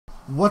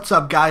What's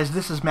up, guys?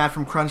 This is Matt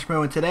from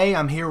Crunchmo, and today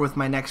I'm here with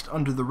my next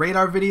Under the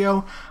Radar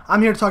video.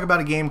 I'm here to talk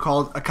about a game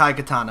called Akai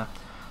Katana.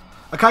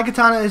 Akai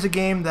Katana is a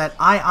game that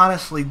I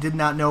honestly did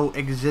not know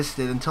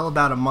existed until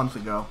about a month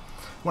ago.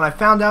 When I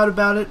found out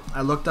about it,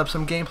 I looked up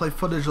some gameplay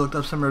footage, looked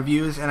up some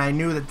reviews, and I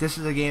knew that this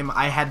is a game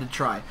I had to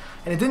try.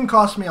 And it didn't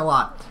cost me a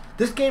lot.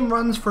 This game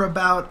runs for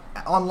about,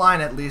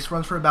 online at least,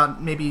 runs for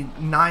about maybe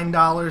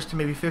 $9 to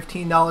maybe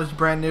 $15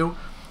 brand new.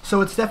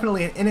 So it's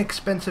definitely an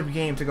inexpensive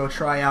game to go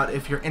try out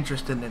if you're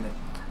interested in it.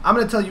 I'm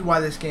going to tell you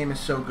why this game is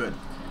so good.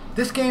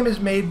 This game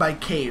is made by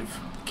Cave.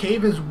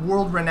 Cave is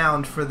world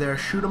renowned for their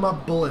shoot 'em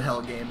up bullet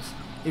hell games.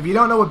 If you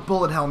don't know what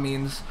bullet hell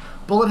means,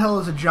 bullet hell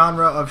is a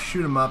genre of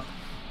shoot 'em up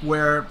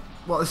where,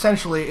 well,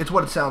 essentially it's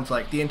what it sounds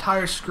like. The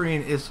entire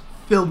screen is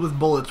filled with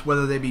bullets,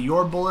 whether they be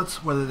your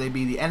bullets, whether they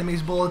be the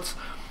enemy's bullets.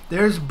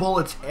 There's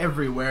bullets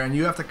everywhere, and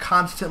you have to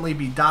constantly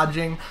be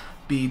dodging,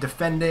 be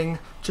defending.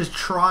 Just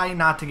try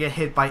not to get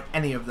hit by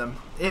any of them.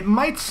 It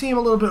might seem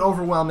a little bit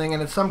overwhelming,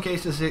 and in some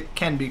cases it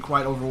can be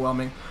quite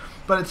overwhelming,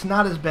 but it's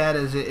not as bad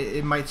as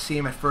it might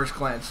seem at first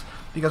glance.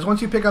 Because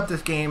once you pick up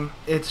this game,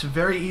 it's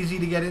very easy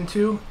to get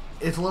into.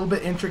 It's a little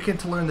bit intricate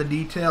to learn the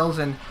details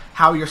and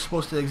how you're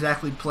supposed to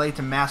exactly play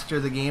to master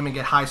the game and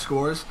get high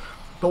scores.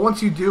 But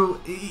once you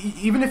do,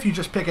 even if you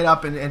just pick it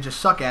up and just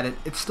suck at it,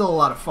 it's still a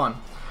lot of fun.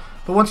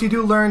 But once you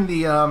do learn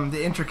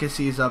the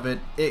intricacies of it,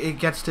 it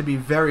gets to be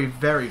very,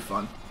 very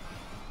fun.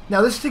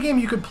 Now, this is a game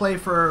you could play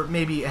for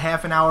maybe a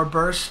half an hour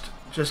burst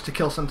just to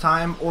kill some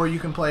time, or you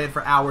can play it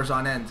for hours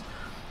on end.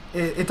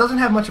 It doesn't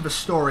have much of a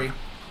story.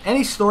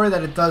 Any story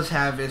that it does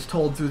have is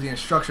told through the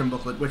instruction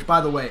booklet, which,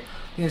 by the way,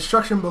 the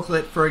instruction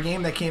booklet for a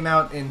game that came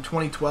out in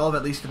 2012,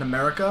 at least in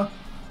America,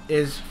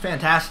 is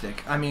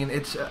fantastic. I mean,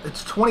 it's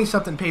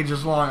 20-something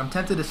pages long. I'm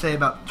tempted to say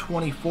about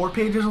 24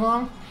 pages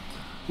long,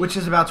 which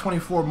is about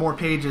 24 more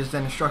pages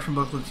than instruction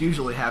booklets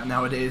usually have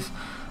nowadays.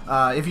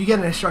 If you get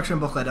an instruction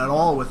booklet at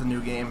all with a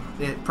new game,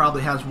 it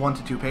probably has 1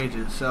 to 2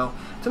 pages. So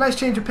it's a nice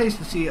change of pace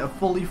to see a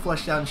fully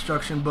fleshed out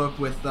instruction book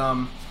with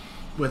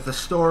the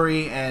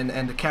story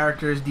and the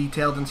characters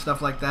detailed and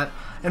stuff like that.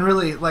 And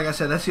really, like I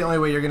said, that's the only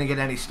way you're going to get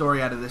any story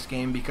out of this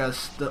game,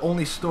 because the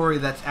only story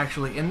that's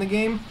actually in the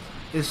game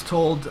is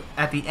told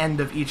at the end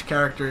of each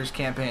character's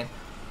campaign.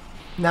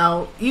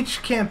 Now,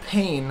 each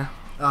campaign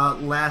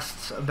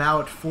lasts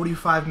about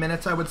 45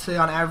 minutes, I would say,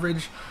 on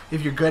average.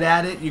 If you're good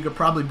at it, you could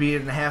probably beat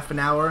it in half an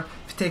hour.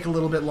 If you take a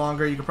little bit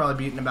longer, you could probably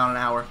beat it in about an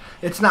hour.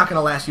 It's not going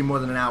to last you more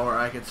than an hour,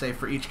 I could say,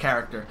 for each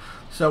character.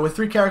 So with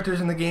 3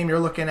 characters in the game, you're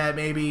looking at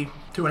maybe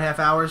 2.5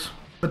 hours.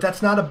 But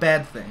that's not a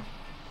bad thing.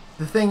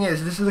 The thing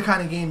is, this is the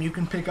kind of game you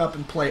can pick up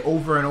and play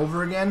over and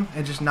over again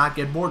and just not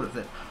get bored with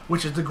it,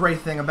 which is the great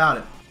thing about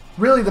it.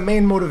 Really, the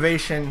main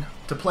motivation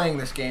to playing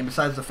this game,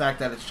 besides the fact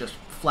that it's just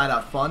flat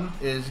out fun,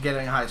 is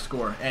getting a high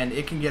score. And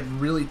it can get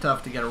really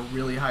tough to get a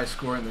really high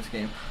score in this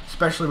game,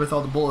 especially with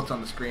all the bullets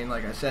on the screen,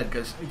 like I said,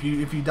 because if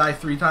you die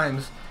 3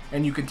 times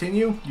and you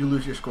continue, you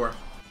lose your score.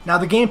 Now,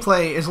 the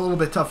gameplay is a little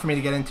bit tough for me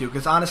to get into,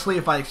 because honestly,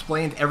 if I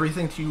explained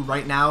everything to you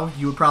right now,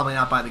 you would probably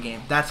not buy the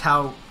game. That's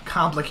how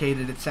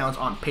complicated it sounds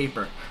on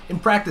paper. In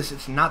practice,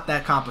 it's not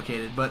that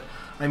complicated, but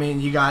I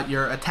mean, you got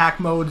your attack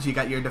modes, you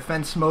got your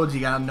defense modes,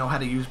 you gotta know how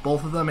to use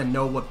both of them and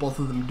know what both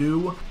of them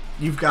do.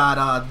 You've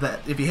got,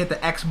 if you hit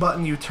the X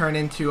button, you turn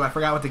into, I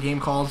forgot what the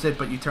game calls it,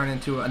 but you turn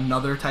into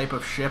another type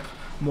of ship,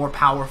 more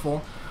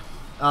powerful.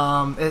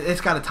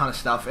 It's got a ton of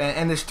stuff,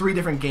 and there's 3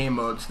 different game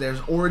modes.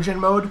 There's Origin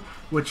mode,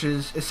 which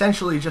is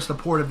essentially just a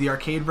port of the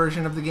arcade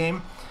version of the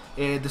game.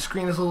 The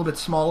screen is a little bit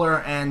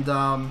smaller,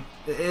 and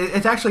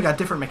it's actually got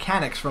different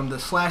mechanics from the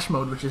Slash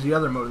mode, which is the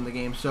other mode in the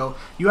game, so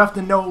you have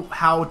to know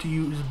how to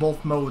use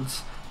both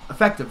modes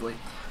effectively.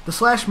 The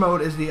Slash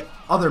mode is the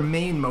other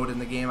main mode in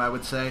the game, I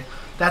would say.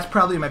 That's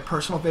probably my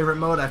personal favorite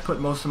mode. I've put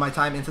most of my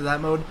time into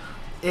that mode.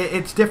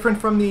 It's different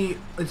from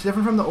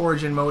the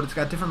Origin mode. It's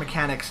got different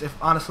mechanics.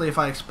 Honestly, if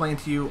I explained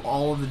to you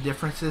all of the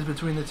differences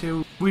between the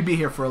two, we'd be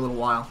here for a little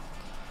while.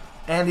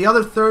 And the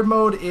other third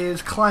mode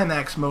is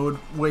Climax mode,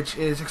 which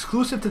is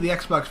exclusive to the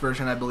Xbox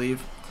version, I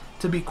believe.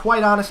 To be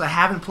quite honest, I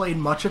haven't played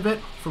much of it.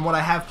 From what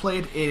I have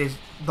played, it is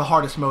the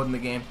hardest mode in the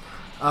game.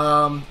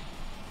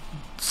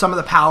 Some of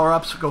the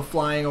power-ups go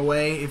flying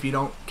away if you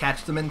don't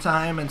catch them in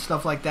time and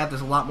stuff like that.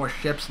 There's a lot more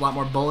ships, a lot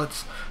more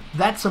bullets.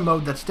 That's a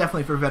mode that's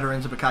definitely for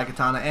veterans of Akai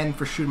Katana and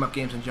for shoot-em-up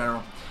games in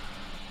general.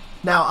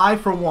 Now, I,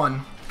 for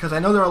one, because I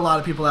know there are a lot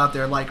of people out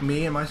there like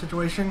me in my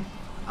situation,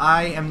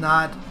 I am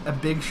not a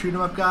big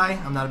shoot-em-up guy.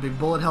 I'm not a big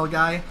bullet hell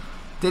guy.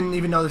 Didn't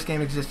even know this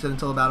game existed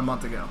until about a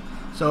month ago.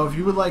 So if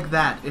you would like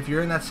that, if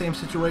you're in that same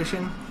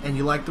situation and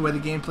you like the way the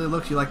gameplay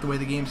looks, you like the way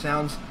the game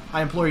sounds,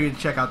 I implore you to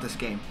check out this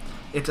game.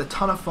 It's a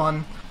ton of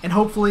fun, and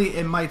hopefully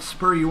it might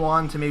spur you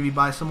on to maybe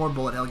buy some more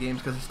bullet hell games,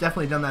 because it's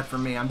definitely done that for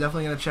me. I'm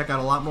definitely going to check out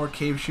a lot more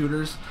cave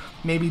shooters,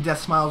 maybe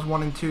Death Smiles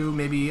 1 and 2,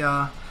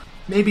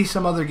 maybe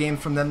some other games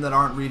from them that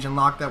aren't region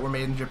locked that were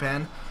made in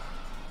Japan.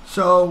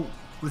 So,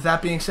 with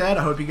that being said,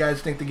 I hope you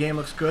guys think the game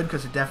looks good,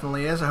 because it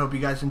definitely is. I hope you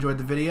guys enjoyed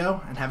the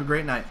video, and have a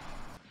great night.